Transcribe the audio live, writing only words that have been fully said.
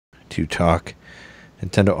to talk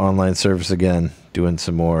Nintendo Online service again, doing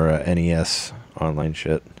some more NES online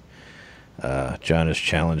shit. John has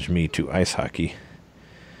challenged me to ice hockey,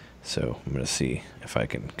 so I'm going to see if I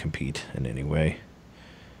can compete in any way.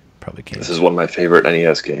 Probably can't. This is one of my favorite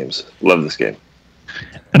NES games. Love this game.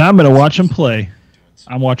 And I'm going to watch him play.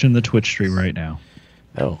 I'm watching the Twitch stream right now.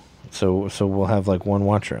 Oh, so we'll have like one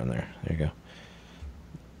watcher on there. There you go.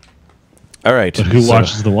 All right. But who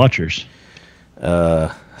watches the watchers?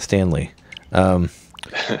 Stanley.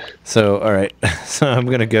 So, all right. So I'm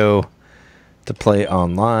going to go to play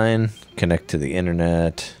online, connect to the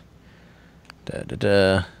internet.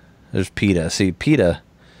 There's PETA. See, PETA,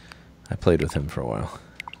 I played with him for a while.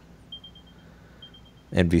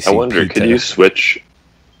 NBC I wonder, PETA.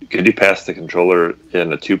 could you pass the controller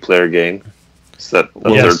in a 2-player game so that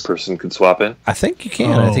a third person could swap in? I think you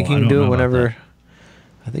can. I think you can do it whenever.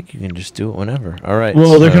 I think you can just do it whenever. All right.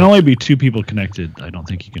 Well, there can only be 2 people connected. I don't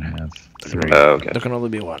think you can have 3. Okay. There can only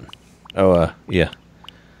be 1. Oh, yeah.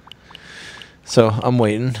 So I'm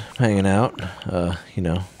waiting, hanging out. You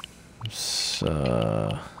know.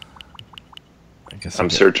 I guess I'm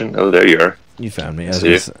searching. Oh, there you are. You found me.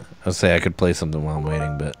 I'll say I could play something while I'm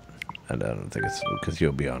waiting, but I don't think it's because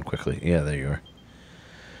you'll be on quickly. Yeah, there you are.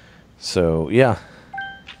 So yeah.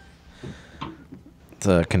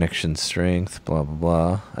 The connection strength, blah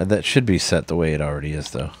blah blah. That should be set the way it already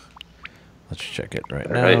is, though. Let's check it right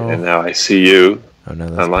now. All right, and now I see you. Oh no,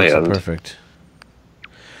 that's on my end. Perfect.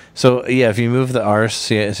 So yeah, if you move the R,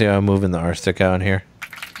 see how I'm moving the R stick out here.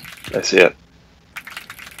 I see it.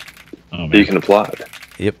 Oh, man. You can applaud.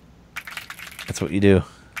 Yep, that's what you do.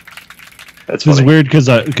 That's This is funny. weird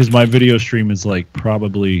because my video stream is like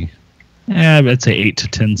probably, I'd say 8 to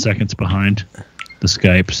 10 seconds behind the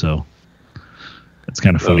Skype, so it's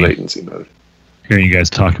kind of No funny latency mode. hearing you guys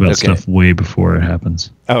talk about stuff way before it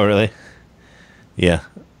happens. Oh really? Yeah.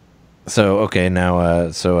 So okay,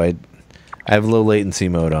 now so I have low latency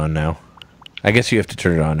mode on now. I guess you have to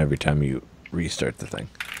turn it on every time you restart the thing.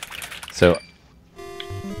 So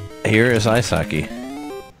here is ice hockey.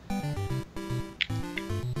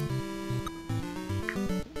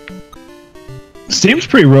 Seems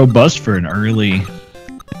pretty robust for an early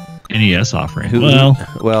NES offering.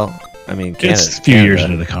 Well, I mean, it's a few years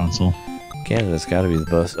into the console. Canada's got to be the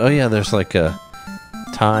best. Oh yeah, there's like a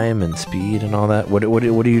time and speed and all that. What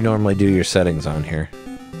do you normally do your settings on here?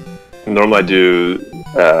 Normally I do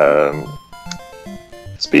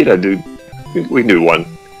speed. We can do 1,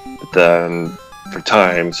 but then for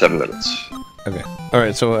time 7 minutes. Okay. All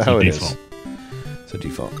right. So how it default. is? So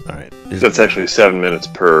default. All right. That's actually 7 minutes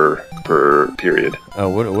per period. Oh,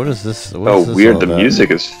 what is this? What Oh, is this weird. all The about?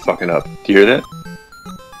 music is fucking up. Do you hear that?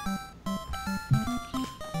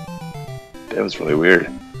 That was really weird.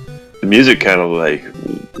 The music kind of like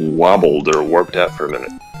wobbled or warped out for a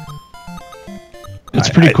minute. It's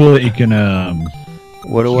pretty cool that you can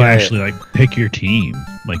What do you can I actually like pick your team,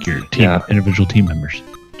 like your team, individual team members.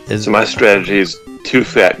 So my strategy is 2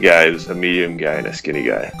 fat guys, a medium guy, and a skinny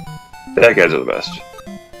guy. Fat guys are the best.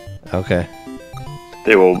 Okay.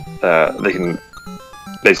 They can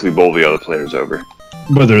basically bowl the other players over.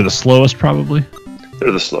 But they're the slowest, probably.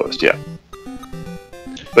 They're the slowest, yeah.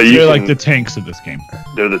 But They're like the tanks of this game.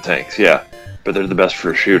 They're the tanks, yeah. But they're the best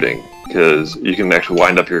for shooting, because you can actually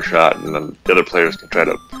wind up your shot, and then the other players can try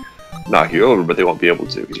to knock you over, but they won't be able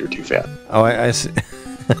to because you're too fat. Oh, I see.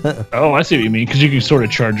 Oh, I see what you mean, because you can sort of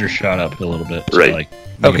charge your shot up a little bit. Right. Like, make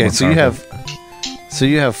it Okay, more so powerful.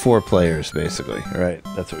 you have 4 players basically, right?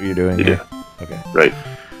 That's what you're doing You here. do. Okay. Right.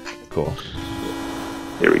 Cool.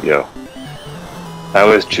 Here we go. I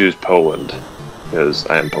always choose Poland, because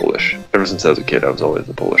I am Polish. Ever since I was a kid, I was always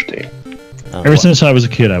the Polish team. Ever since I was a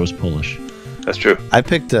kid, I was Polish. That's true. I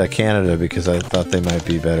picked Canada because I thought they might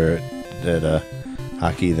be better at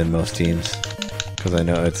hockey than most teams. Because I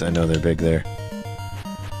know they're big there.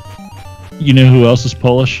 You know who else is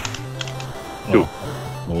Polish? Who?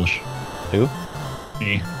 Polish. Who?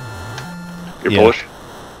 Me. You're Yeah. Polish?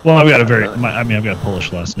 Well, I've got I've got a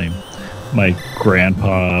Polish last name. My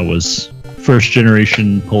grandpa was first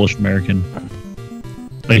generation Polish American.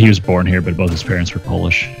 Like, he was born here, but both his parents were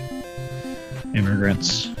Polish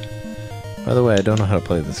immigrants. By the way, I don't know how to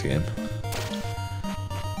play this game.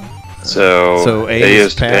 So A A is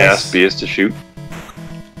is to pass. pass, B is to shoot.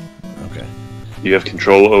 Okay. You have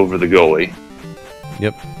control over the goalie.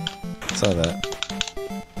 Yep. Saw that.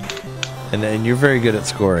 And you're very good at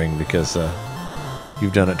scoring because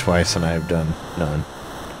you've done it twice and I've done none.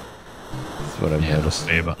 That's what I've noticed.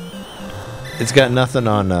 Babe. It's got nothing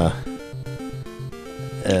on. What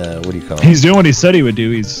do you call it? He's doing what he said he would do.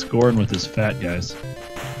 He's scoring with his fat guys.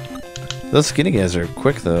 Those skinny guys are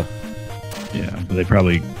quick though. Yeah, but they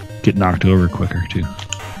probably get knocked over quicker too.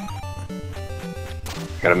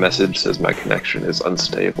 Got a message says my connection is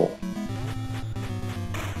unstable.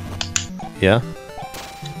 Yeah.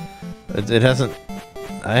 It hasn't.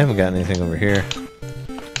 I haven't got anything over here.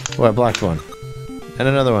 Oh, I blocked one, and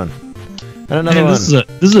another one, and another one. This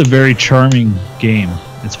is a very charming game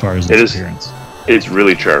as far as its appearance. It's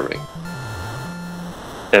really charming.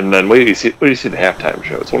 And then wait till you see the halftime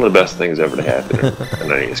show. It's one of the best things ever to happen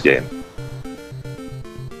in an NES game.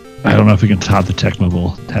 I don't know if we can top the Tecmo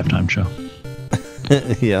Bowl halftime show.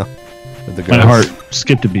 Yeah. With the girls. My heart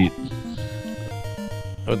skipped a beat.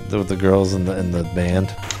 With the girls and the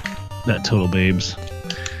band. That Total Babes.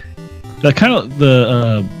 That kind of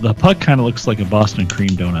the puck kind of looks like a Boston cream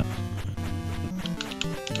donut.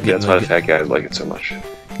 Yeah, that's why the fat guys like it so much.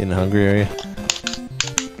 Getting hungry, are you?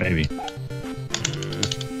 Maybe.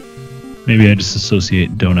 Maybe I just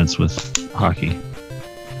associate donuts with hockey.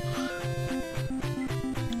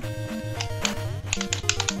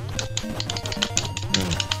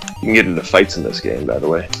 You can get into fights in this game, by the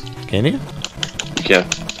way. Can you? You can.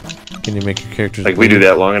 Can you make your characters? Like, we do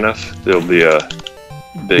that long enough, there'll be a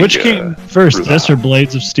big... Which came first, this or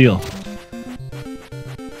Blades of Steel?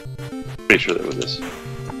 Pretty sure that was this.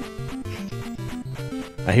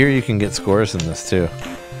 I hear you can get scores in this too.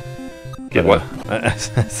 Get what?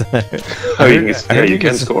 You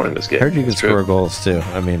can score in this game. I heard you can score goals too.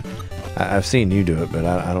 I mean, I've seen you do it, but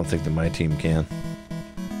I don't think that my team can.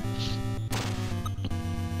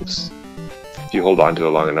 If you hold on to it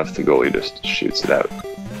long enough, the goalie just shoots it out.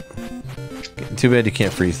 Too bad you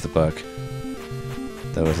can't freeze the puck.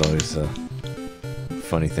 That was always a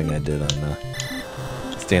funny thing I did on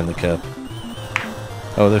Stanley Cup.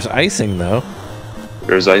 Oh, there's icing though.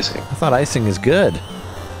 There's icing. I thought icing is good.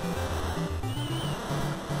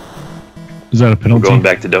 Is that a penalty? We're going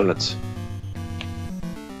back to donuts.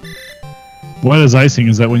 What is icing?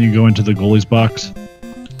 Is that when you go into the goalie's box?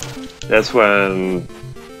 That's when...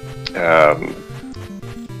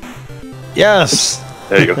 Yes!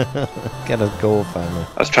 There you go. Got a goal finally.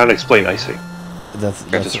 I was trying to explain icing. That's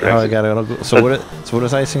how I got a goal. So what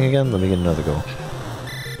is icing again? Let me get another goal.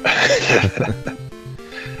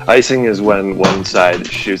 Icing is when one side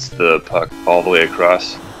shoots the puck all the way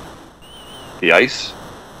across the ice,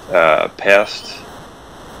 past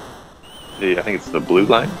I think it's the blue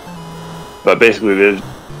line. But basically,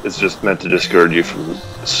 it's just meant to discourage you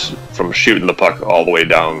from shooting the puck all the way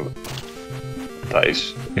down the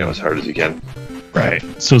ice, as hard as you can. Right.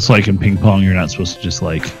 So it's like in ping pong, you're not supposed to just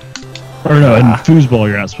like, or no, in foosball,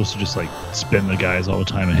 you're not supposed to just like spin the guys all the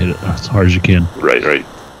time and hit it as hard as you can. Right.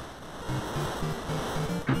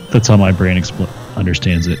 That's how my brain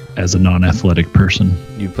understands it as a non-athletic person.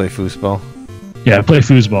 You play foosball? Yeah, I play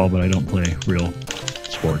foosball, but I don't play real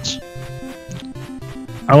sports.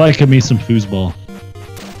 I like me some foosball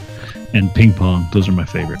and ping pong. Those are my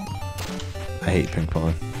favorite. I hate ping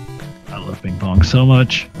pong. I love ping pong so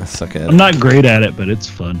much. I suck at it. I'm not great at it, but it's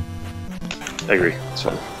fun. I agree. It's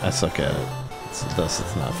fun. I suck at it. It's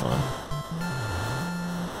not fun.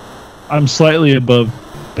 I'm slightly above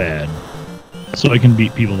bad, so I can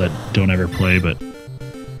beat people that don't ever play, but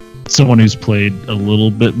someone who's played a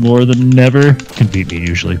little bit more than never can beat me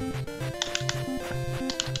usually.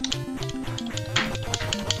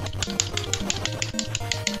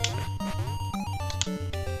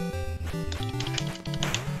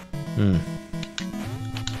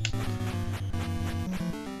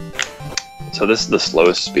 So this is the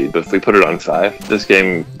slowest speed, but if we put it on 5, this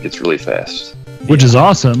game gets really fast. Which is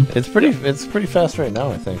awesome. It's pretty fast right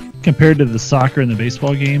now, I think. Compared to the soccer and the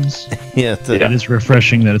baseball games, Yeah. it is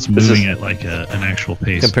refreshing that it's moving at like an actual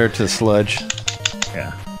pace. Compared to the sludge.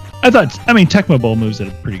 Yeah. Tecmo Bowl moves at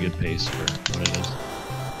a pretty good pace for what it is.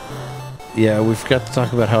 Yeah, we forgot to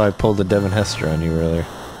talk about how I pulled a Devin Hester on you earlier.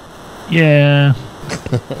 Yeah.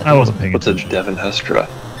 I wasn't paying What's a attention. Devin Hestra?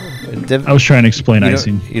 I was trying to explain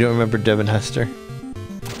icing. You don't remember Devin Hester?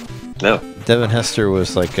 No. Devin Hester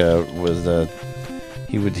was like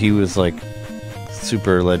he was like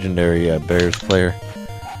super legendary Bears player.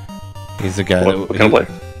 He's the guy What kind of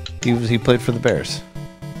player? He played for the Bears.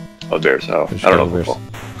 Oh, Bears. Oh, I don't know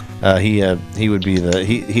football. He would be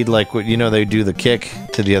he'd like they do the kick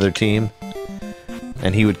to the other team,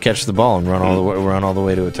 and he would catch the ball and run all the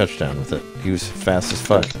way to a touchdown with it. He was fast as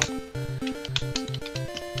fuck.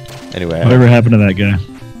 Anyway, Whatever happened to that guy?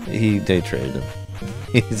 They traded him.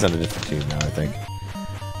 He's on a different team now, I think.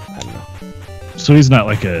 I don't know. So he's not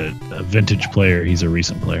like a vintage player. He's a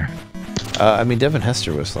recent player. Devin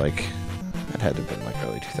Hester was like, it had to have been like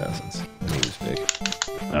early 2000s when he was big.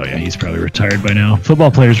 Oh yeah, he's probably retired by now. Football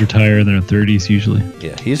players retire in their 30s usually.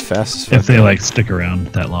 Yeah, he's fast as fuck. If they like stick around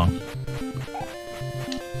that long.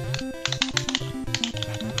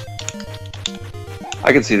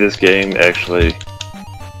 I can see this game actually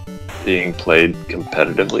being played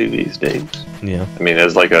competitively these days. Yeah. I mean,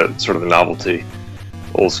 as like a sort of a novelty,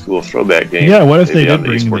 old school throwback game. Yeah, what if maybe they on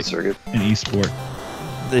did the bring esports circuit? an esport?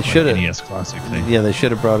 They Like should have. NES Classic thing. Yeah, they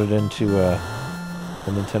should have brought it into the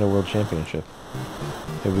Nintendo World Championship.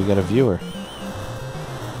 Hey, we got a viewer.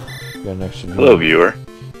 We got an extra viewer. Hello, viewer.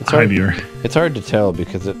 Hi, viewer. It's hard to tell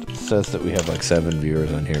because it says that we have like 7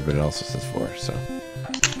 viewers on here, but it also says 4. So.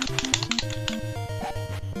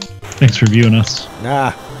 Thanks for viewing us.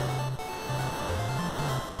 Nah.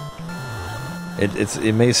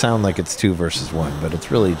 It may sound like it's 2 versus 1, but it's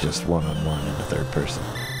really just 1-on-1 in the third person.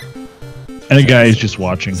 And a guy is just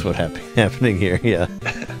watching. That's what's happening here. Yeah,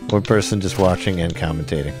 one person just watching and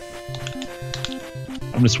commentating.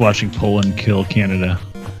 I'm just watching Poland kill Canada.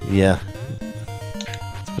 Yeah,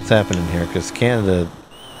 that's what's happening here because Canada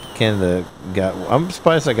got. I'm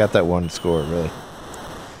surprised I got that one score. Really,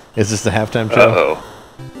 is this the halftime show?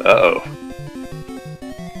 Uh-oh.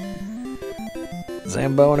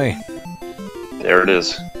 Zamboni. There it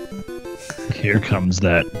is. Here comes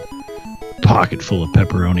that pocket full of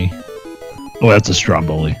pepperoni. Oh, that's a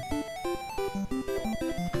Stromboli.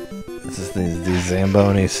 This is these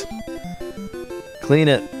Zambonis. Clean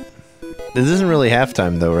it. This isn't really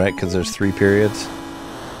halftime though, right? Because there's 3 periods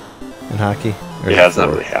in hockey. Or Yeah, it's 4?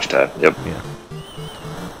 not really halftime. Yep. Yeah.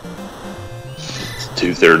 It's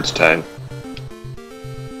 2/3 time.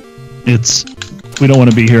 We don't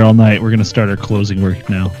want to be here all night. We're going to start our closing work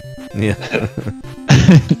now. Yeah.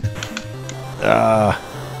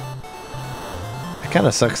 It kind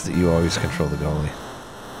of sucks that you always control the goalie,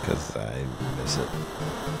 because I miss it.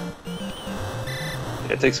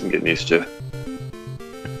 Yeah, it takes some getting used to.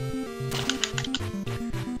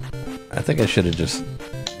 I think I should have just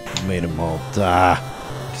made them all.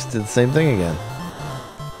 Just did the same thing again.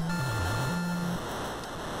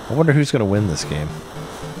 I wonder who's going to win this game.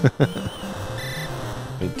 I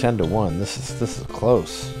mean, 10-1. This is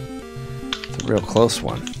close. It's a real close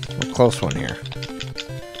one. It's a real close one here.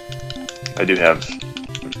 I do have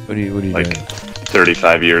What are you like doing?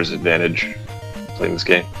 35 years advantage playing this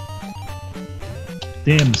game.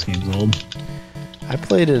 Damn, this game's old. I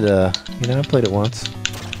played it. I played it once.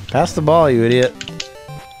 Pass the ball, you idiot.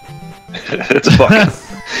 It's a bucket.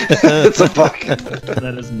 It's a bucket.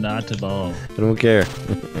 That is not a ball. I don't care.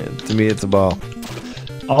 To me, it's a ball.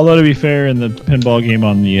 Although, to be fair, in the pinball game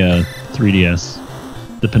on the 3DS,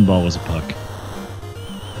 the pinball was a puck.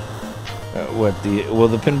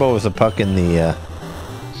 The pinball was a puck in the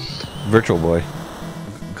Virtual Boy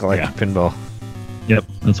Galactic Pinball. Yep,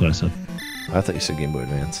 that's what I said. I thought you said Game Boy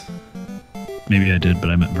Advance. Maybe I did, but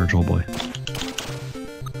I meant Virtual Boy.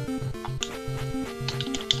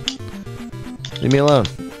 Leave me alone.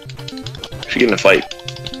 Should get in a fight.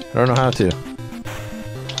 I don't know how to.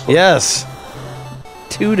 Yes!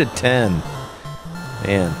 2-10.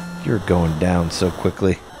 Man, you're going down so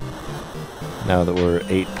quickly. Now that we're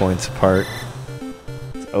 8 points apart.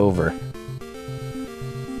 It's over.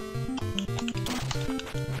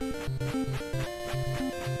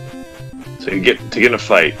 So to get in a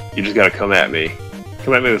fight, you just gotta come at me.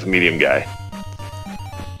 Come at me with a medium guy.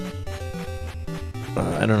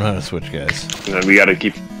 I don't know how to switch, guys. And then we gotta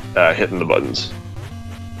keep hitting the buttons.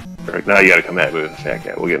 Right, now you gotta come at me with a fat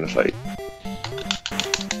guy. We'll get in a fight.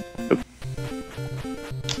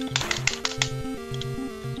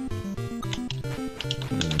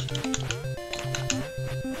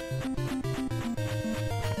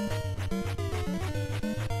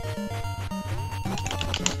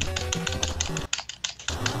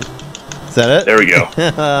 Is that it? There we go.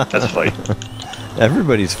 That's a fight.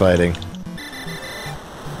 Everybody's fighting.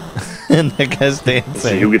 And that guy's Let's see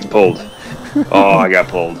dancing. who gets pulled. Oh, I got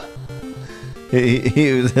pulled.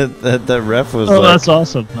 He was that ref was Oh, like, that's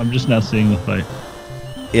awesome. I'm just now seeing the fight.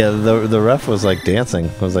 yeah, the ref was like dancing.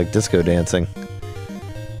 It was like disco dancing.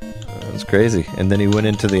 It was crazy. And then he went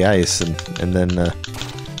into the ice, and then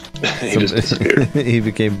He just disappeared. he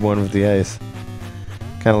became one with the ice.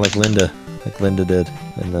 Kind of like Linda did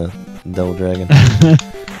in the Double Dragon. I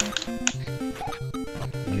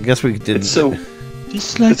guess we did. It's so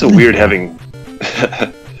Just like it's so weird having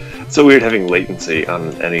it's so weird having latency on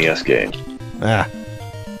an NES game.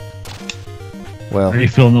 Well, Are you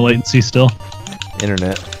feeling the latency still?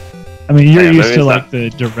 internet. I mean, you're Yeah, used maybe to it's like not- the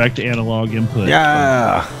direct analog input.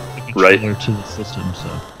 Yeah, From the Right. controller to the system, so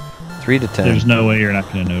 3-10. there's no way you're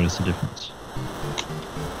not going to notice a difference.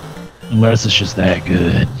 Unless it's just that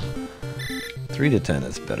good. 3-10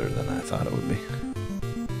 is better than I thought it would be.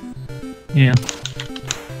 Yeah.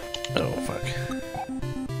 Oh fuck.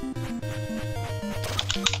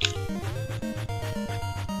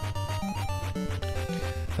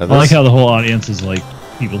 I like how the whole audience is like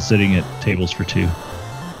people sitting at tables for two.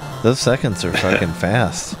 Those seconds are fucking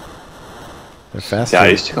fast. They're fast. Yeah, I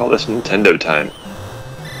used to call this Nintendo time.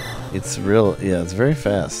 It's real. Yeah, it's very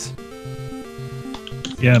fast.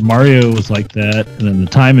 Yeah, Mario was like that, and then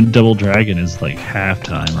the time in Double Dragon is like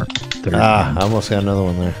halftime or third time. I almost got another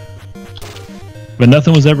one there. But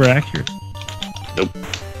nothing was ever accurate. Nope.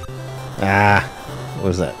 What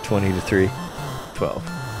was that? 20 to 3? 12.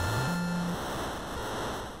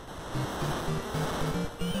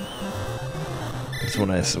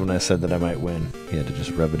 That's when I said that I might win. You had to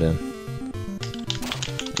just rub it in.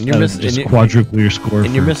 And you're missing quadruple your score.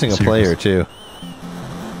 And you're missing a player too.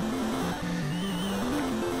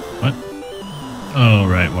 What? Oh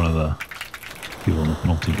right, one of the people in the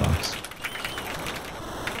penalty box.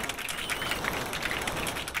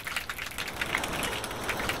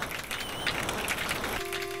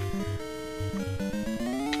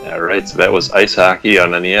 Alright, so that was ice hockey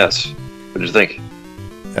on NES. What did you think?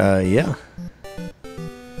 Yeah.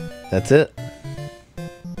 That's it.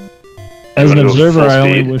 As an observer, I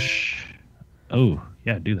only wish... Oh,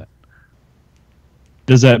 yeah, do that.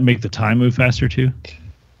 Does that make the time move faster too?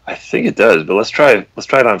 I think it does, but let's try it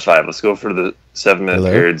on 5. Let's go for the 7-minute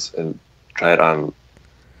periods and try it on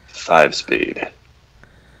 5 speed.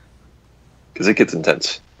 Because it gets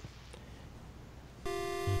intense.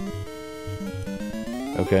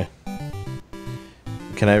 Okay.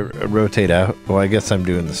 Can I rotate out? Well, I guess I'm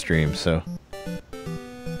doing the stream, so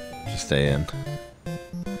just stay in.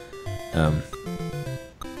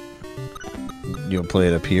 You'll play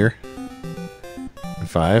it up here? In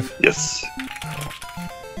 5? Yes.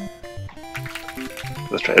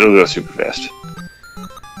 Let's try. It'll go super fast.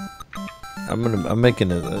 I'm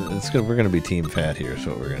making it. We're gonna be team fat here. Is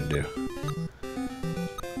what we're gonna do.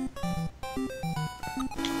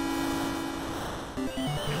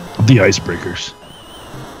 The icebreakers.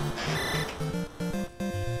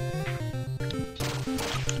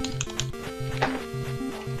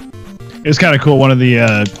 It was kind of cool. One of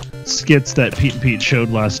the skits that Pete and Pete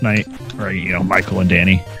showed last night, or Michael and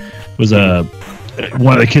Danny, was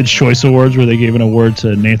one of the Kids' Choice Awards where they gave an award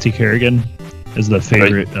to Nancy Kerrigan as the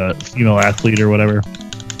favorite female athlete or whatever.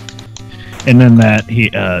 And then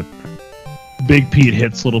Big Pete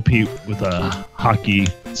hits Little Pete with a hockey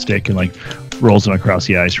stick and like rolls him across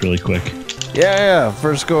the ice really quick. Yeah,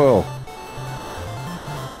 first goal.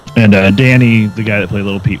 And Danny, the guy that played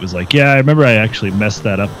Little Pete, was like, "Yeah, I remember I actually messed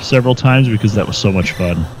that up several times because that was so much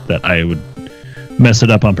fun that I would mess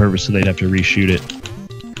it up on purpose so they'd have to reshoot it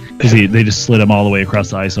because they just slid him all the way across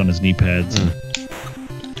the ice on his knee pads."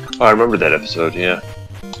 Oh, I remember that episode. Yeah.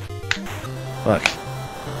 Fuck.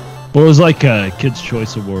 Well, it was like Kids'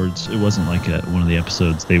 Choice Awards. It wasn't like one of the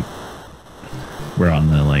episodes. They were on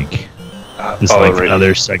the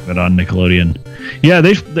other segment on Nickelodeon. Yeah,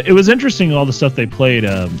 it was interesting all the stuff they played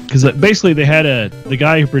because basically they had the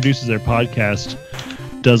guy who produces their podcast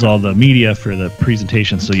does all the media for the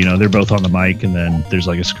presentation. So they're both on the mic and then there's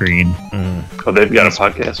like a screen. Oh, they've got a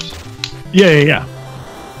podcast. Yeah.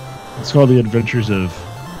 It's called The Adventures of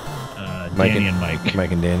Danny and Mike.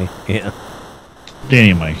 Mike and Danny. Yeah.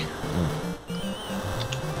 Danny and Mike.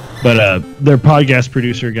 But their podcast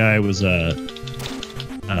producer guy was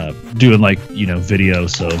doing video,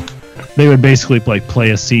 so they would basically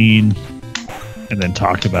play a scene and then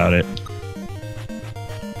talk about it.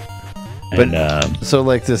 But so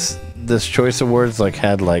this Choice Awards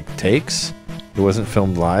had takes. It wasn't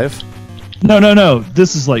filmed live. No.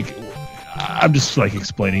 This is I'm just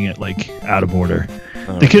explaining it out of order.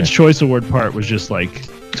 Oh, the Kids' Choice Award part was just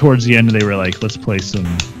towards the end they were let's play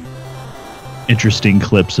some interesting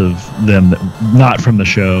clips of them that not from the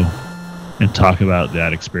show and talk about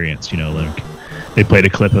that experience. They played a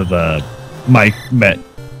clip of Mike met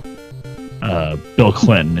Bill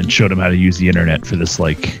Clinton and showed him how to use the internet for this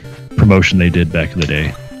promotion they did back in the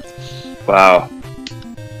day. Wow.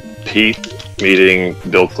 Pete meeting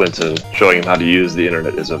Bill Clinton, showing him how to use the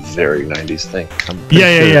internet is a very 90s thing.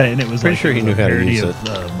 Yeah, and it was pretty sure he knew how to use it.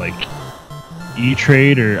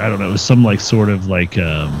 E-Trade, or I don't know, it was some sort of thing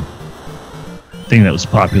that was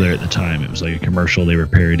popular at the time. It was a commercial they were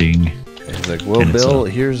parodying. He's like, "Well, Bill,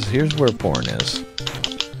 here's where porn is."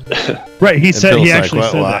 Right, he said Bill's he actually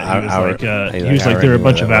said well, that. He was there are a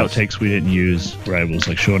bunch of outtakes we didn't use, where I was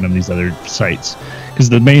showing him these other sites because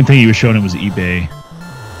the main thing he was showing him was eBay.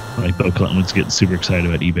 Bill Clinton was getting super excited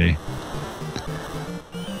about eBay.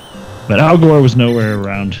 But Al Gore was nowhere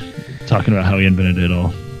around talking about how he invented it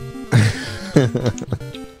all.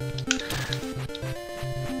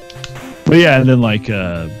 But yeah, and then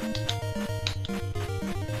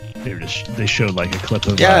they showed a clip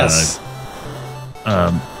of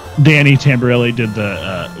Danny Tamborelli did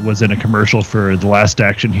was in a commercial for The Last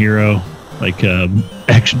Action Hero, like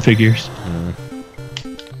action figures.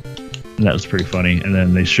 And that was pretty funny. And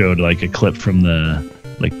then they showed like a clip from the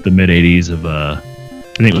mid '80s of I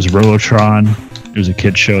think it was Robotron. It was a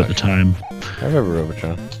kid's show at the time. I remember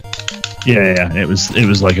Robotron. Yeah. And it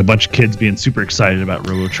was like a bunch of kids being super excited about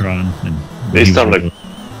Robotron. And based on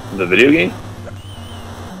the video game.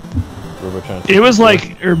 Robotron. It was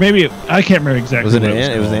like, or maybe I can't remember exactly.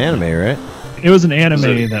 It was an anime, right? It was an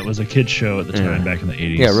anime that was a kid's show at the time back in the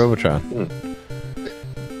 '80s. Yeah, Robotron.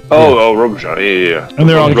 Oh, Robotron. Yeah. And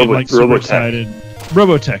they're all getting like super excited.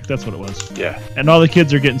 Robotech, that's what it was. Yeah. And all the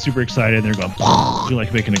kids are getting super excited. They're going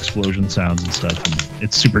like making explosion sounds and stuff. And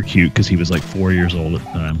it's super cute because he was like 4 years old at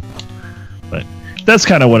the time. But that's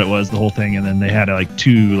kind of what it was, the whole thing. And then they had like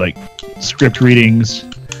 2 like script readings.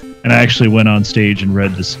 And I actually went on stage and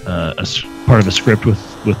read this part of a script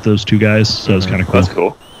with those 2 guys. So it was kind of cool. That's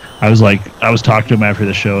cool. I was talking to them after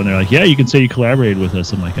the show, and they're like, "Yeah, you can say you collaborated with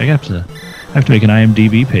us." I'm like, I have to make an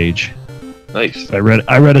IMDb page. Nice. I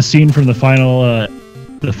read a scene from the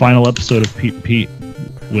final episode of Pete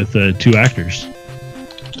with 2 actors.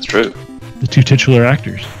 That's true. The 2 titular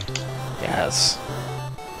actors. Yes.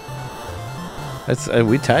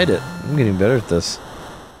 We tied it. I'm getting better at this.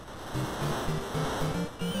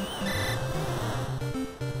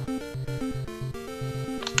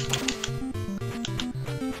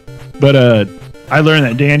 But I learned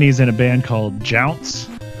that Danny's in a band called Jounce,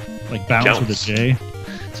 like bounce with a J.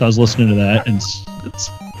 So I was listening to that, and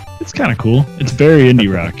it's kind of cool. It's very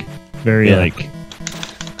indie rock, very like,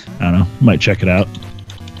 I don't know. Might check it out.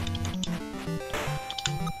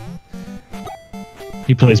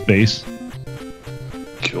 He plays bass.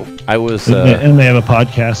 Cool. I was, and they have a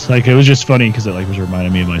podcast. Like, it was just funny because it like was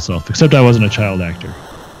reminding me of myself. Except I wasn't a child actor.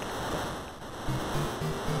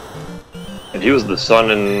 And he was the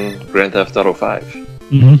son in Grand Theft Auto 5.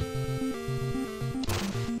 Mm-hmm.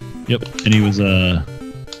 Yep, and he was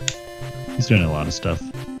he's doing a lot of stuff.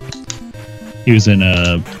 He was in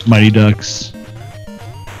Mighty Ducks,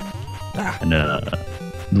 and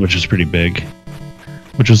which is pretty big.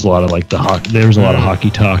 Which was a lot of like there was a lot of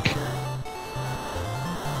hockey talk.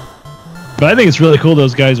 But I think it's really cool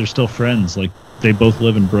those guys are still friends. Like, they both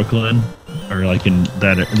live in Brooklyn, or like in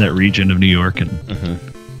that region of New York, and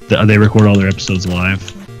they record all their episodes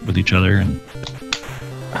live with each other. And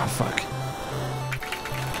oh fuck,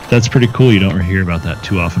 that's pretty cool. You don't hear about that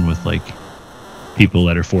too often with like people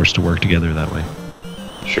that are forced to work together that way.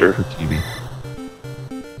 Sure. For TV.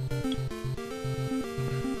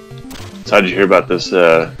 So how did you hear about this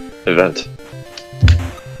event?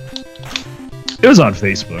 It was on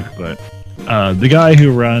Facebook, but the guy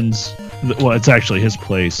who runs, well, it's actually his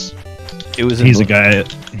place. He's a guy.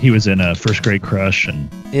 He was in a First Grade Crush and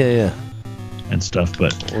and stuff.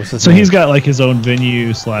 But so he's got like his own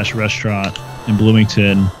venue / restaurant in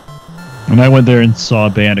Bloomington. And I went there and saw a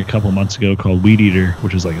band a couple months ago called Weed Eater,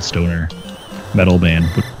 which is like a stoner metal band,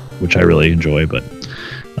 which I really enjoy. But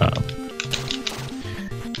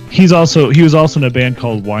he was also in a band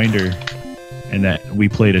called Winder, and that we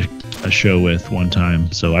played a show with one time.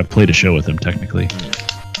 So I played a show with him technically.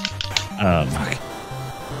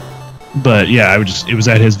 But yeah, it was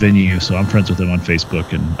at his venue, so I'm friends with him on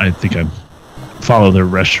Facebook, and I think I follow their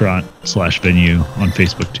restaurant / venue on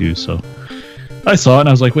Facebook too. So I saw it and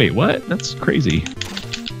I was like, wait, what? That's crazy.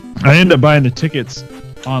 I ended up buying the tickets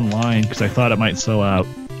online because I thought it might sell out.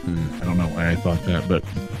 I don't know why I thought that, but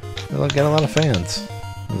they'll get a lot of fans.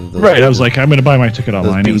 Right, I was like, I'm going to buy my ticket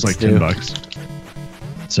online. It was like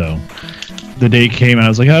 $10. So the day came and I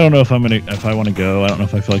was like, I don't know if I want to go. I don't know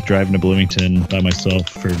if I feel like driving to Bloomington by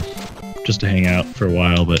myself just to hang out for a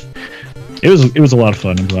while, but it was a lot of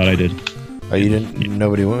fun. I'm glad I did. Oh, you didn't?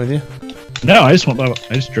 Nobody went with you? No, I just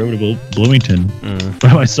drove to Bloomington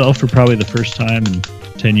by myself for probably the first time in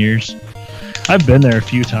 10 years. I've been there a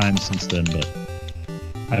few times since then, but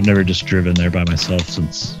I've never just driven there by myself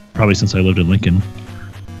since I lived in Lincoln.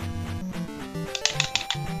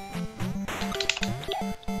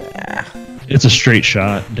 It's a straight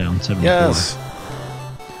shot down 74. Yes.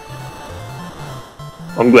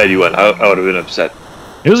 I'm glad you went. I would have been upset.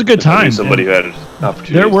 It was a good time. Somebody who had an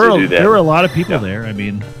opportunity to do that. There were a lot of people there. I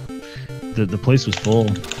mean, the place was full,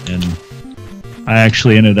 and I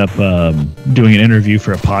actually ended up doing an interview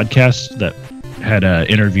for a podcast that had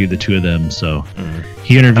interviewed the 2 of them. So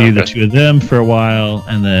he interviewed the 2 of them for a while,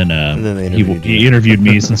 and then he interviewed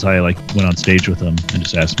me since I went on stage with him and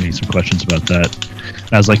just asked me some questions about that.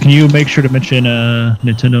 And I was like, "Can you make sure to mention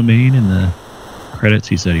NintenDomain in the credits?"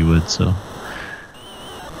 He said he would. So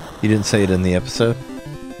you didn't say it in the episode.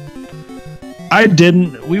 I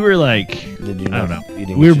didn't. We were like, Did you I don't not- know. you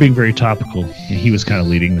didn't We were get being very topical. He was kind of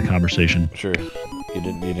leading the conversation. Sure. You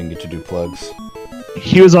didn't get to do plugs.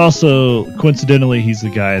 He was also, coincidentally, he's the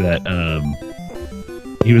guy that,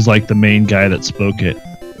 he was like the main guy that spoke at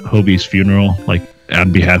Hobie's funeral, like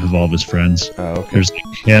on behalf of all of his friends. Oh, okay. There's like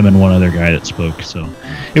him and one other guy that spoke. So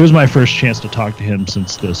it was my first chance to talk to him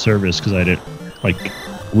since the service, because I didn't, like,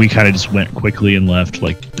 we kind of just went quickly and left,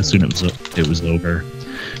 like, as soon as it was over.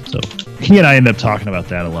 So he and I ended up talking about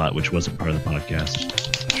that a lot, which wasn't part of the podcast.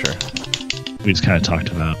 Sure. We just kind of talked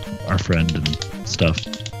about our friend and stuff,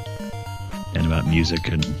 and about music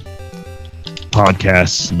and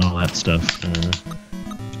podcasts and all that stuff.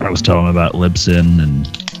 I was telling him about Libsyn, and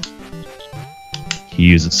he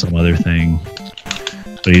uses some other thing,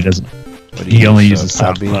 but he doesn't. What do you He only use, uses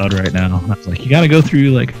Podbean? SoundCloud right now. I was like, you got to go through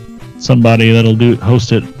like somebody that'll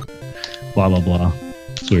host it, blah blah blah.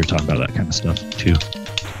 So we were talking about that kind of stuff too.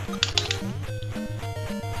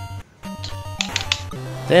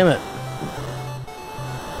 Damn it.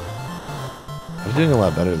 I'm doing a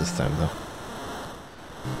lot better this time, though.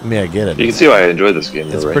 I mean, I get it. You can see why I enjoy this game.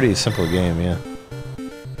 It's though, a right? pretty simple game, yeah.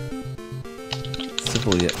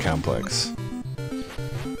 Simple yet complex.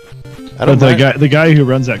 I don't But mind. the guy who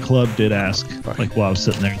runs that club did ask, Fuck. like while I was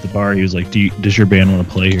sitting there at the bar, he was like, does your band want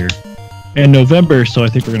to play here in November? So I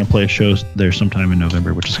think we're gonna play a show there sometime in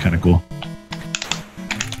November, which is kind of cool.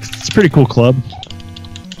 It's a pretty cool club,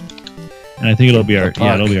 and I think it'll be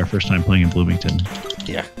our first time playing in Bloomington.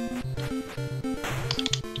 Yeah.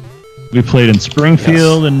 We played in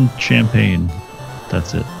Springfield and Champaign.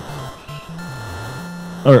 That's it.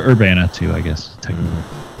 Or Urbana too, I guess. Technically.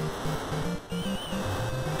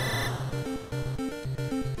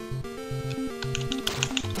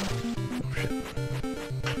 Oh, shit.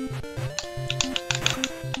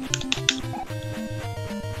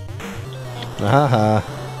 Haha.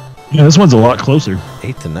 Yeah, this one's a lot closer.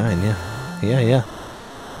 8 to 9, yeah.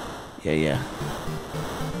 Yeah.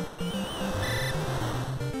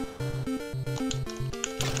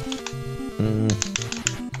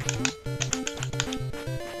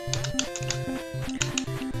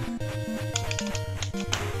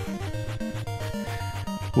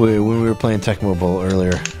 When we were playing Tecmo Bowl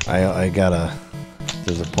earlier,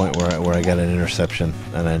 there's a point where I got an interception,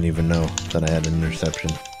 and I didn't even know that I had an interception,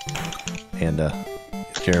 and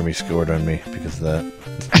Jeremy scored on me because of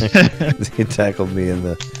that. He tackled me in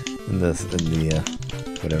the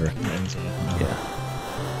whatever. Yeah,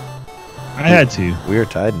 I had to. we are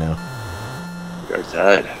tied now. You're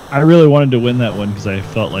tied. I really wanted to win that one because I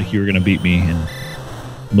felt like you were going to beat me in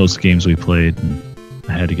most games we played, and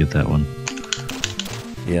I had to get that one.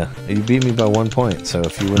 Yeah, you beat me by 1 point, so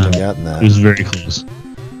if you wouldn't have gotten that, It was very close. you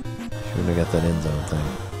wouldn't have got that end zone thing.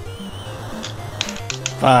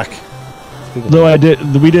 Fuck. Speaking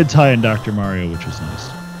of- Though we did tie in Dr. Mario, which was nice.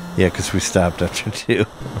 Yeah, because we stopped after 2,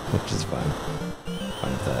 which is fine.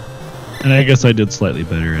 Fine with that. And I guess I did slightly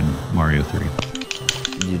better in Mario 3.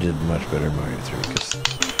 You did much better in Mario 3, because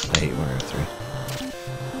I hate Mario 3.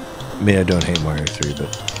 I mean, I don't hate Mario 3,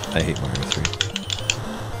 but I hate Mario 3.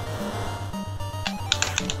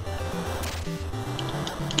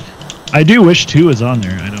 I do wish 2 is on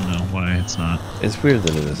there. I don't know why it's not. It's weird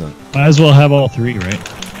that it isn't. Might as well have all 3,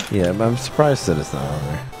 right? Yeah, but I'm surprised that it's not on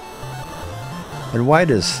there. And why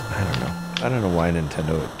does... I don't know. I don't know why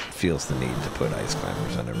Nintendo feels the need to put Ice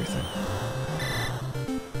Climbers on everything.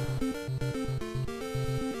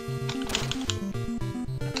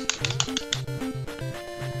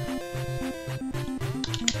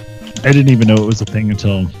 I didn't even know it was a thing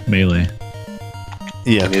until Melee.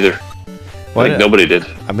 Yeah. Neither. Why Like did- nobody did.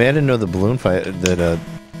 I mean, I didn't know the balloon fight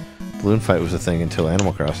was a thing until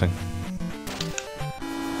Animal Crossing.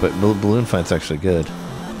 But balloon fight's actually good.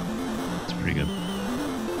 It's pretty good.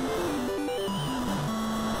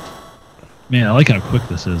 Man, I like how quick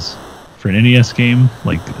this is. For an NES game,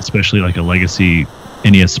 like especially like a legacy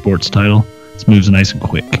NES sports title, this moves nice and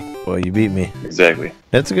quick. Well, you beat me. Exactly.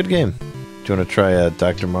 That's a good game. Do you want to try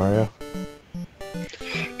Dr. Mario?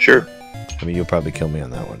 Sure. I mean, you'll probably kill me on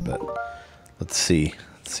that one, but let's see.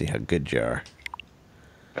 Let's see how good you are.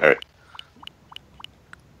 All right.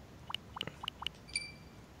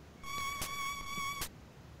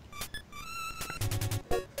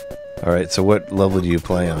 All right. So, what level do you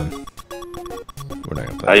play on? We're not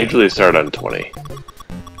gonna play. I usually start on 20.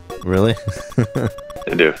 Really?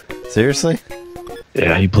 I do. Seriously? Yeah,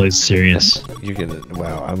 Yeah. he plays serious. You're gonna.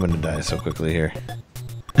 Wow, I'm gonna die so quickly here.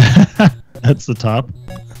 That's the top.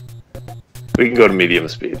 We can go to medium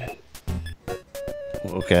speed.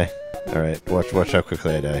 Okay. All right. Watch how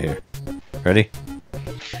quickly I die here. Ready? All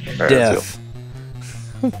right, let's Death.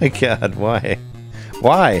 Oh my God! Why?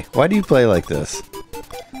 Why? Why do you play like this?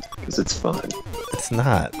 Because it's fun. It's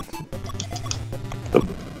not.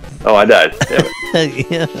 Oh, I died. Damn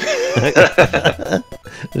it. Yeah.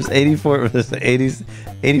 There's 84. There's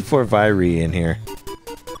 84 Vyri in here.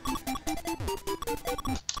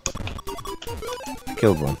 I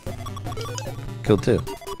killed one. Killed two.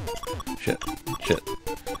 Shit.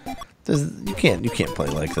 You can't play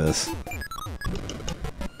like this.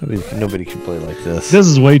 Nobody can play like this. This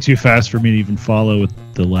is way too fast for me to even follow with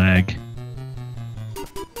the lag.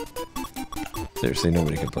 Seriously,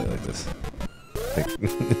 nobody can play like this.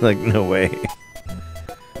 Like no way.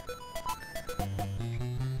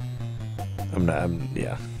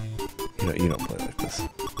 Yeah. You don't play like this.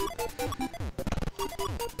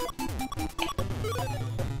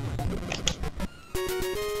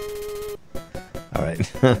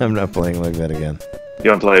 Alright, I'm not playing like that again. You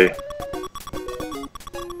want to play?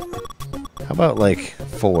 How about like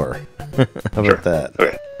 4? How about that?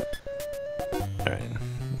 Okay. Alright,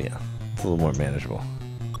 yeah. It's a little more manageable.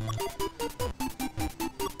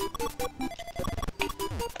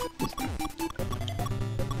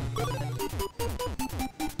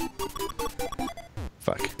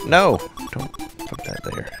 Fuck. No! Don't put that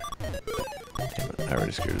there. Damn it, I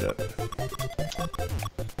already screwed it up.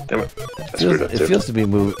 Damn it.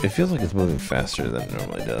 It feels like it's moving faster than it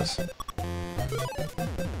normally does.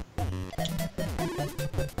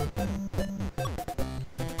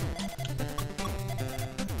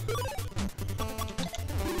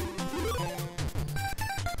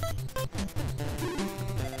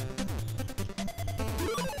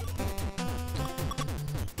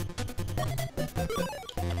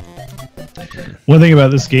 One thing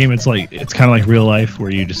about this game, it's kind of like real life,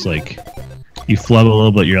 where you just like you flub a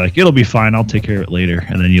little bit. You're like, it'll be fine. I'll take care of it later,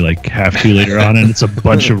 and then you like have to later on, and it's a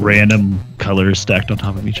bunch of random colors stacked on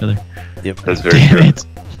top of each other. Yep, that's very true.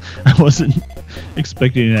 I wasn't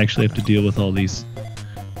expecting to actually have to deal with all these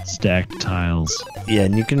stacked tiles. Yeah,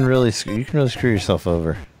 and you can really screw yourself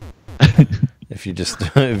over if you're just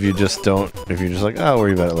like, oh, I'll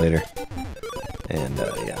worry about it later. And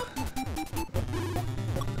yeah.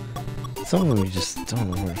 Some of them you just don't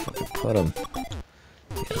know where to fucking put them.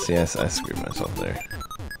 Yeah, see, I screwed myself there.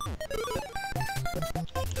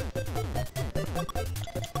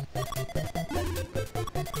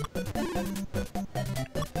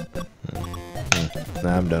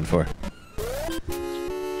 Nah, I'm done for.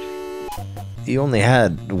 You only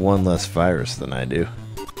had one less virus than I do.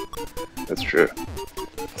 That's true.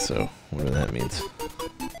 So, whatever that means.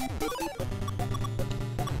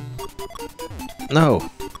 No!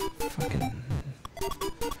 Fucking...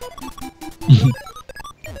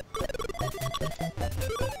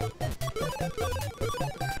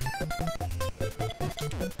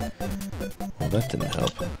 Well, that didn't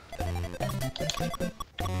help.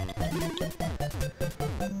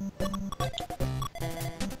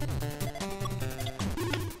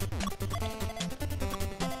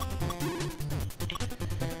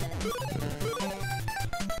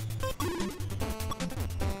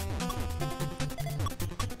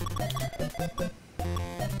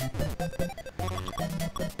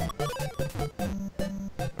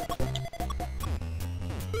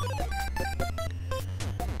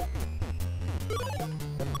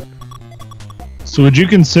 So would you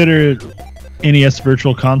consider NES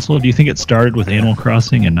Virtual Console? Do you think it started with Animal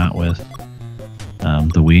Crossing and not with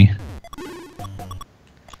the Wii?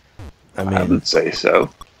 I mean, I would say so.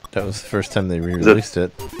 That was the first time they re-released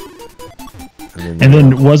it. And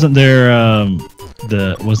then wasn't there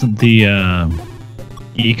the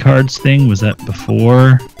e-cards thing? Was that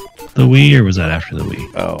before the Wii or was that after the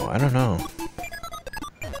Wii? Oh, I don't know.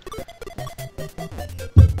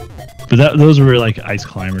 But those were like Ice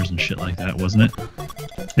Climbers and shit like that, wasn't it?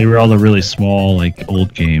 They were all the really small, like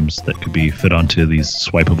old games that could be fit onto these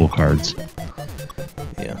swipeable cards.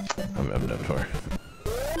 Yeah, I'm done for.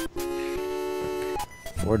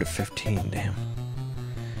 4 to 15, damn.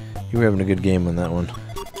 You were having a good game on that one.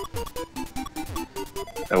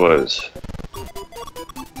 I was.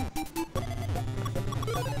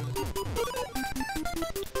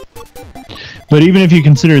 But even if you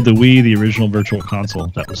consider the Wii the original Virtual Console,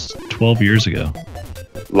 that was 12 years ago.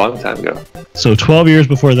 Long time ago. So 12 years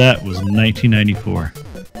before that was 1994.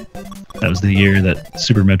 That was the year that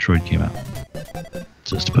Super Metroid came out.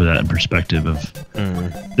 Just to put that in perspective of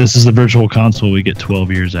this is the Virtual Console we get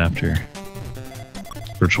 12 years after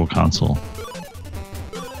Virtual Console.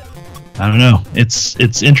 I don't know.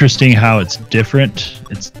 It's interesting how it's different.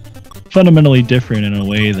 It's fundamentally different in a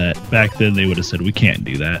way that back then they would have said we can't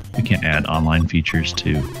do that. We can't add online features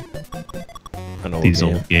to these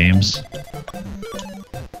old games.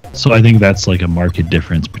 So I think that's like a marked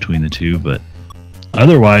difference between the two, but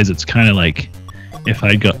Otherwise, it's kind of like if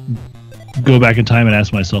I go back in time and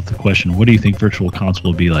ask myself the question, what do you think Virtual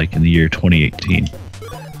Console will be like in the year 2018?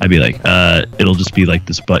 I'd be like, it'll just be like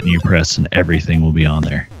this button you press and everything will be on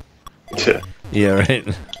there. Yeah, right.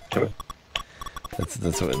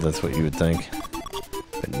 That's what you would think.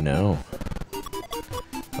 But no.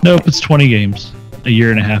 Nope, it's 20 games. A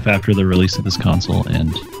year and a half after the release of this console,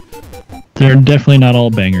 and they're definitely not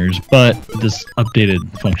all bangers, but this updated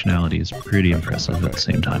functionality is pretty impressive at the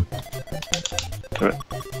same time. Okay.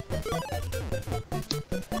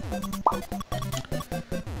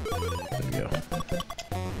 There we go.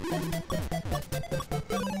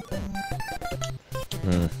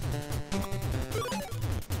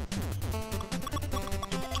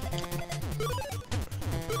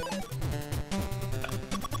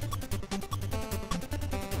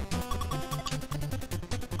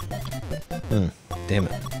 Damn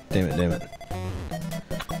it.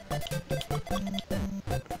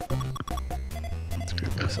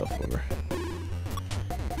 Screwed myself over.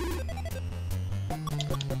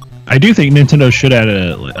 I do think Nintendo should add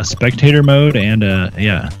a spectator mode and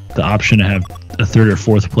the option to have a third or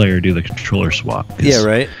fourth player do the controller swap. Yeah,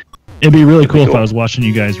 right. It'd be really cool if I was watching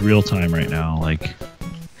you guys real time right now. Like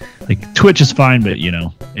Twitch is fine, but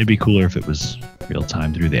it'd be cooler if it was real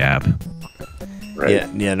time through the app. Right.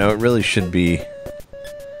 Yeah, no, it really should be.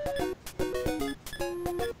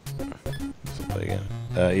 Let's play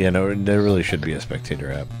again. No, there really should be a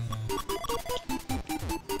spectator app.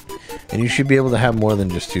 And you should be able to have more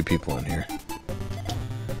than just 2 people in here.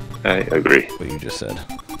 I agree. What you just said.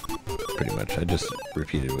 Pretty much. I just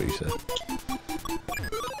repeated what you said.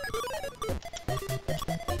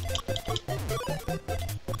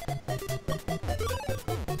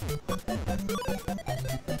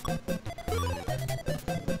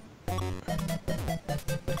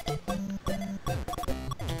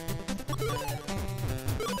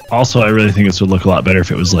 Also, I really think this would look a lot better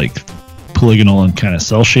if it was like polygonal and kind of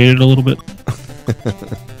cell shaded a little bit.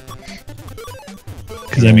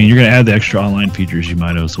 Because I mean, you're gonna add the extra online features, you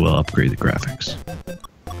might as well upgrade the graphics.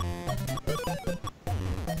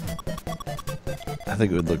 I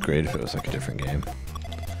think it would look great if it was like a different game.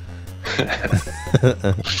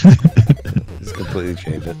 Just completely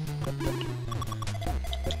change it.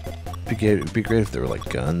 It'd be great if there were like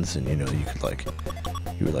guns and you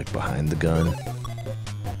were like behind the gun.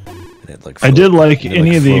 I did like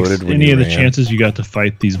any of the chances you got to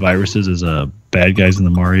fight these viruses as bad guys in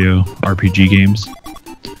the Mario RPG games.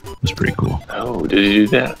 It was pretty cool. Oh, did you do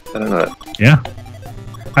that? I don't know that. Yeah.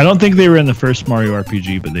 I don't think they were in the first Mario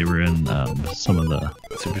RPG, but they were in some of the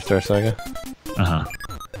Superstar Saga? Uh-huh.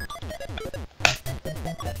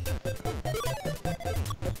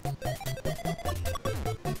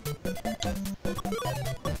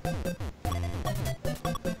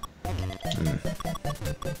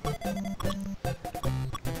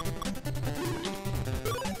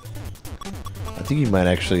 I think you might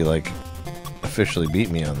actually officially beat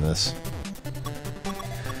me on this,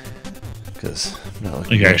 because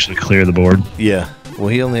you actually clear the board. Yeah. Well,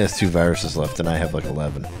 he only has 2 viruses left, and I have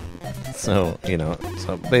 11. So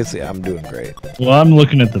so basically, I'm doing great. Well, I'm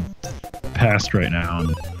looking at the past right now,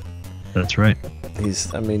 and that's right.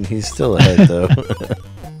 He's still ahead though.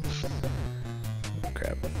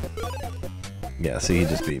 Crap. Yeah. See, he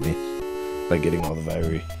just beat me by getting all the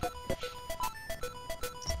virus.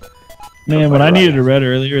 Man, when I needed a red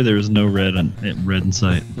earlier, there was no red in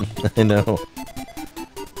sight. I know.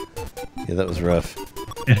 Yeah, that was rough.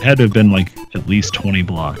 It had to have been at least 20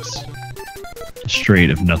 blocks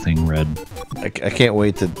straight of nothing red. I can't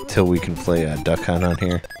wait till we can play Duck Hunt on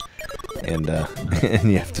here, and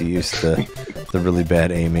and you have to use the really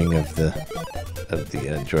bad aiming of the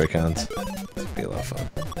Joy-Cons. It'll be a lot of fun.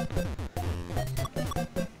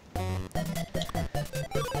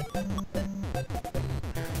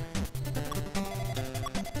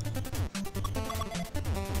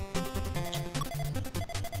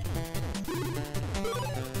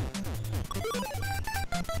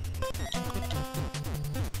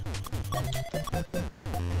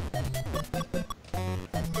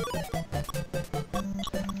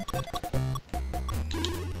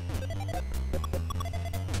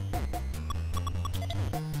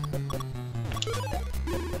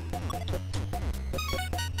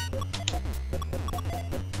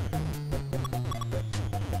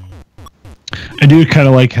 I do kind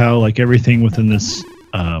of like how everything within this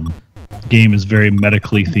game is very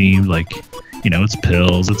medically themed. It's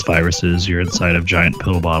pills, it's viruses. You're inside of giant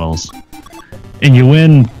pill bottles, and you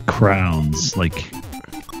win crowns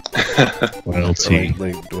royalty.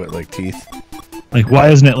 Like teeth. Why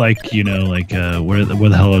isn't it where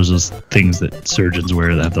the hell are those things that surgeons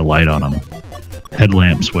wear that have the light on them?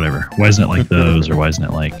 headlamps, whatever. Why isn't it like those, or why isn't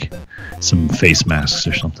it like some face masks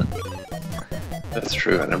or something? That's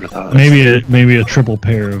true. I never thought of Maybe a triple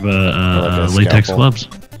pair of latex scalpel. gloves.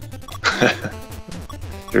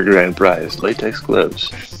 Your grand prize, latex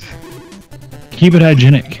gloves. Keep it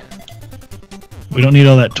hygienic. We don't need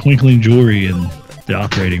all that twinkling jewelry in the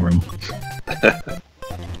operating room.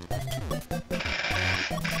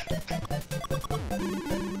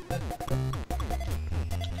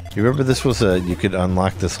 You remember this was you could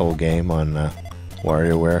unlock this whole game on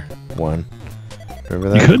WarioWare 1? Remember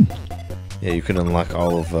that? You could. Yeah, you could unlock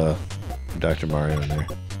all of Dr. Mario in there.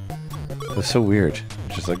 It was so weird.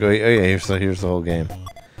 It's just like, oh yeah, here's the whole game.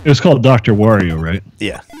 It was called Dr. Wario, right?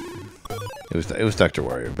 Yeah. It was Dr.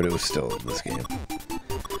 Wario, but it was still this game.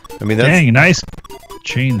 I mean, that's... Dang, nice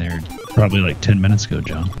chain there. Probably like 10 minutes ago,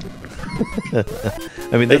 John.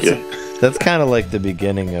 I mean, that's kind of like the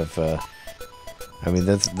beginning of... I mean,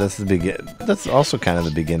 that's also kind of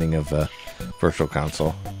the beginning of Virtual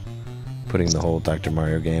Console. Putting the whole Dr.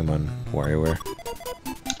 Mario game on WarioWare.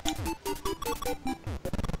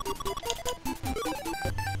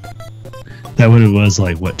 That what it was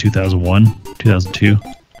like, what, 2001? 2002?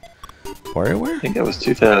 WarioWare? I think that was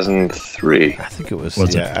 2003. I think it was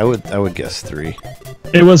Was yeah, it? I would guess 3.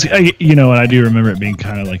 It was, you know, and I do remember it being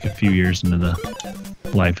kind of like a few years into the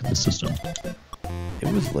life of the system.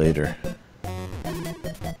 It was later.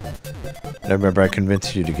 I remember I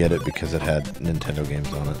convinced you to get it because it had Nintendo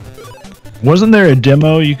games on it. Wasn't there a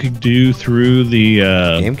demo you could do through the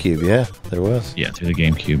GameCube, yeah, there was. Yeah, through the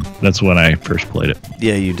GameCube. That's when I first played it.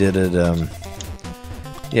 Yeah, you did it.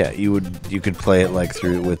 Yeah, you could play it like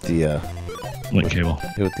through with the Link cable.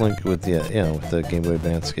 it would link with the with the Game Boy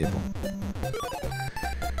Advance cable.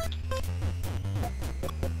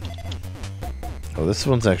 Oh, this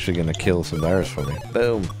one's actually gonna kill some virus for me.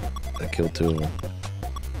 Boom! I killed 2 of them.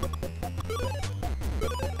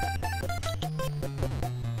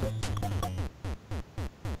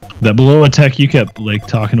 That below attack you kept like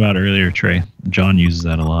talking about earlier, Trey. John uses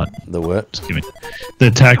that a lot. The what? Just give me the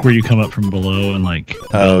attack where you come up from below and like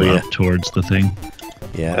Oh, build yeah. up towards the thing.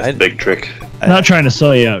 Yeah, That's a big trick. Not trying to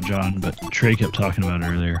sell you out, John, but Trey kept talking about it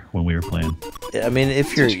earlier when we were playing. I mean, if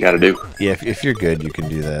That's you're what you gotta do. yeah, if you're good, you can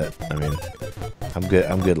do that. I mean, I'm good.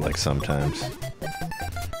 I'm good. Like sometimes,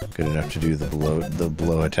 good enough to do the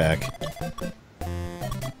below attack.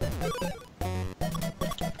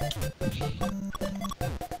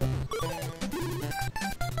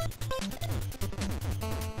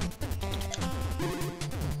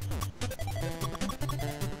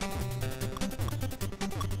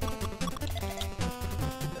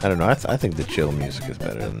 I don't know. I think the chill music is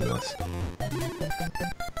better than this.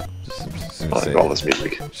 Just I gonna like say, all this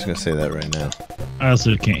music. just gonna say that right now. I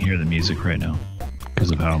also can't hear the music right now because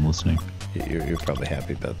of how I'm listening. You're probably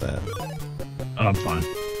happy about that. Oh, I'm fine.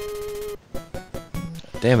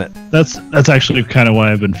 Damn it! That's actually kind of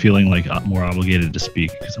why I've been feeling like more obligated to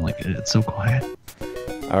speak because I'm like it's so quiet.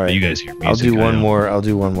 All right, But you guys hear music. I'll do I one don't. more. I'll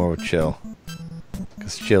do one more with chill.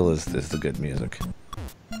 Cause chill is the good music.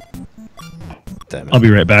 Damn it! I'll be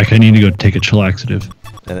right back. I need to go take a chillaxative.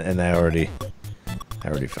 And I already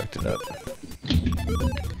fucked it up.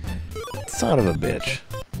 Son of a bitch!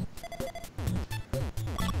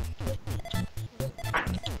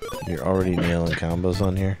 You're already nailing combos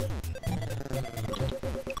on here.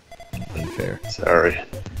 Unfair. Sorry.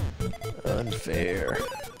 Unfair.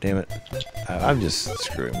 Damn it. I'm just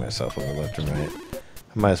screwing myself over left and right.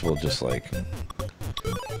 I might as well just like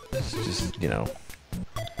just you know,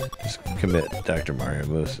 just commit Dr.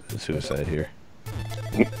 Mario suicide here.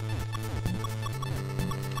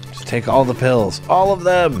 Just take all the pills. All of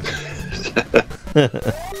them!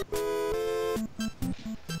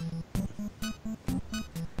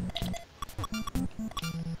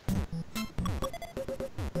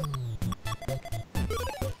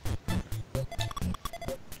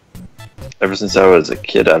 Ever since I was a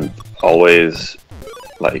kid, I've always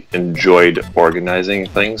like enjoyed organizing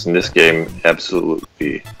things, and this game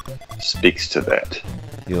absolutely speaks to that.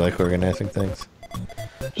 You like organizing things?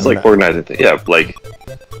 Just like organizing things. Yeah, like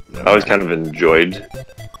I always kind of enjoyed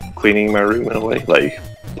cleaning my room in a way, like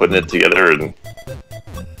putting it together and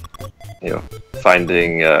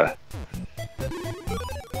finding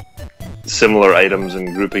similar items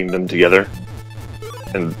and grouping them together.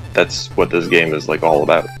 And that's what this game is like all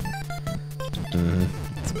about.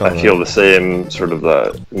 I feel the same sort of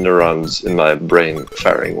neurons in my brain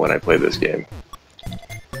firing when I play this game.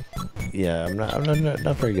 Yeah, I'm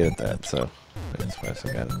not very good at that, so that's why I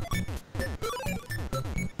still got it.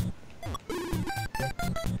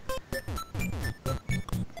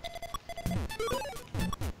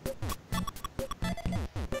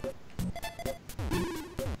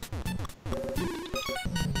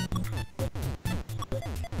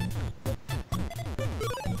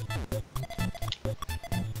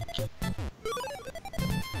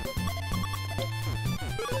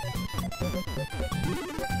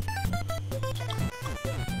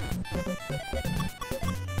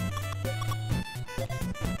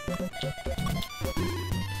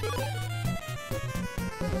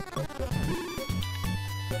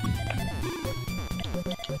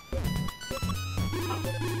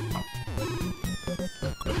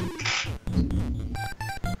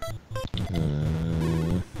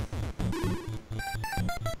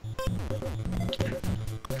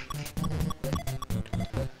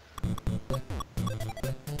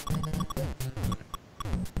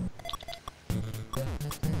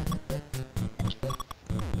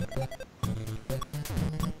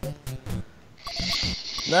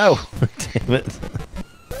 No! Damn it.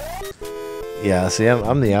 Yeah, see,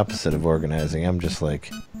 I'm the opposite of organizing. I'm just like,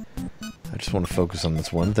 I just want to focus on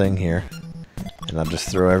this one thing here, and I'll just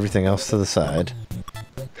throw everything else to the side.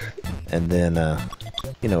 And then,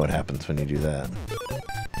 you know what happens when you do that.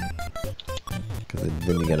 Because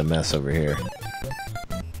then you got a mess over here.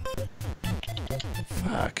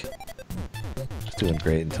 Fuck. I was doing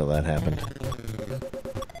great until that happened.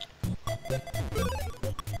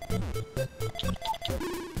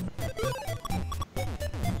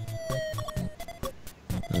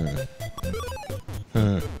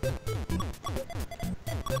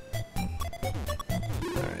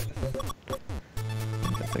 Alright.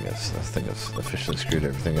 I think I've officially screwed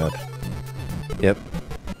everything up. Yep.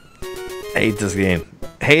 I hate this game.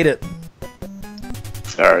 Hate it!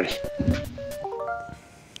 Sorry.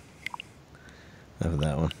 Enough of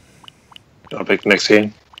that one. I'll pick the next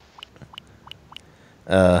game.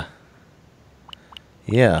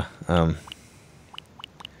 Yeah, you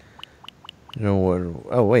know what?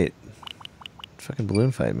 Oh, wait. Fucking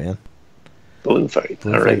Balloon Fight, man. Balloon Fight.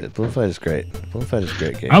 Balloon Fight is great. Balloon Fight is a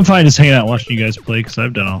great game. I'm fine just hanging out watching you guys play because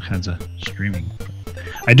I've done all kinds of streaming.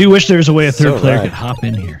 I do wish there was a way a third player could hop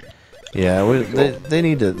in here. Yeah, they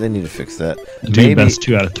need to fix that. Do maybe best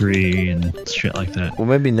 2 out of 3 and shit like that. Well,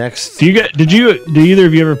 maybe next. Do either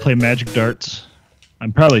of you ever play Magic Darts?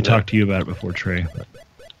 I've probably talked to you about it before, Trey. But.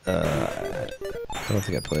 I don't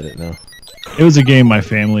think I played it. No. It was a game my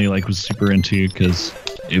family was super into because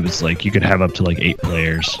it was like you could have up to 8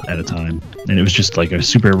 players at a time, and it was just like a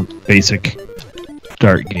super basic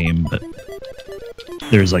dart game. But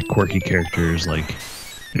there's quirky characters,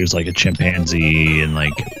 there's a chimpanzee, and I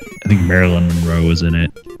think Marilyn Monroe was in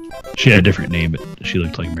it. She had a different name, but she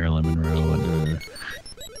looked like Marilyn Monroe. And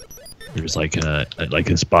there's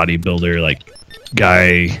this bodybuilder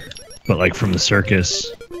guy, but from the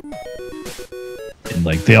circus. And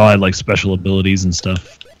they all had special abilities and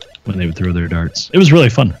stuff when they would throw their darts. It was really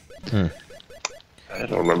fun. I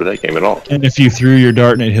don't remember that game at all. And if you threw your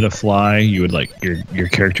dart and it hit a fly, you would your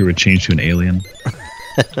character would change to an alien.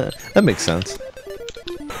 That makes sense.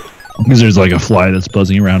 Because there's a fly that's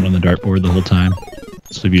buzzing around on the dartboard the whole time.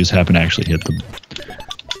 So if you just happen to actually hit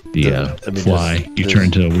the fly, you turn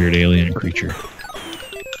into a weird alien creature.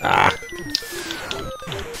 Ah.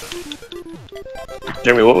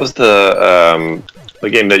 Jeremy, what was the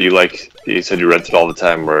game that you said you rented all the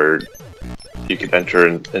time where you could enter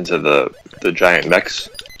into the giant mechs?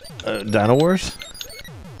 Dino Wars?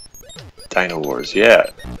 Dino Wars, yeah.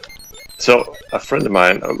 So, a friend of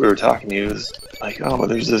mine, we were talking, he was like, oh,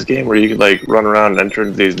 there's this game where you could run around and enter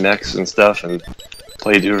into these mechs and stuff and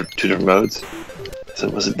play two different modes. I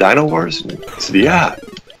said, was it Dino Wars? And he said, yeah.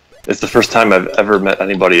 It's the first time I've ever met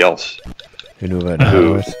anybody else who knew about Dino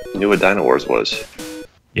Wars? Knew what Dino Wars was.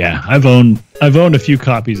 Yeah, I've owned a few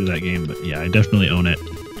copies of that game, but yeah, I definitely own it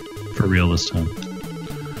for real this time.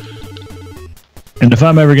 And if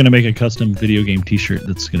I'm ever gonna make a custom video game T-shirt,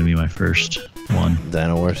 that's gonna be my first one.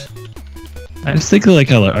 Dino Wars. I just think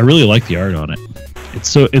I really like the art on it.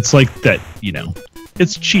 It's like that,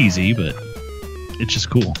 it's cheesy, but it's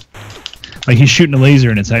just cool. He's shooting a laser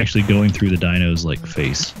and it's actually going through the dino's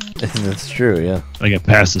face. That's true, yeah. It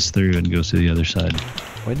passes through and goes to the other side.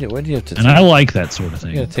 Why do you have to? And I like that sort of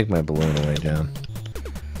thing. You gotta take my balloon away, John.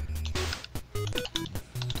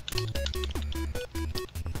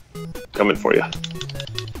 Coming for you.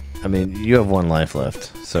 I mean, you have 1 life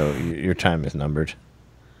left, so your time is numbered.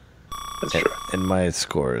 That's true. And my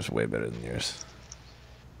score is way better than yours.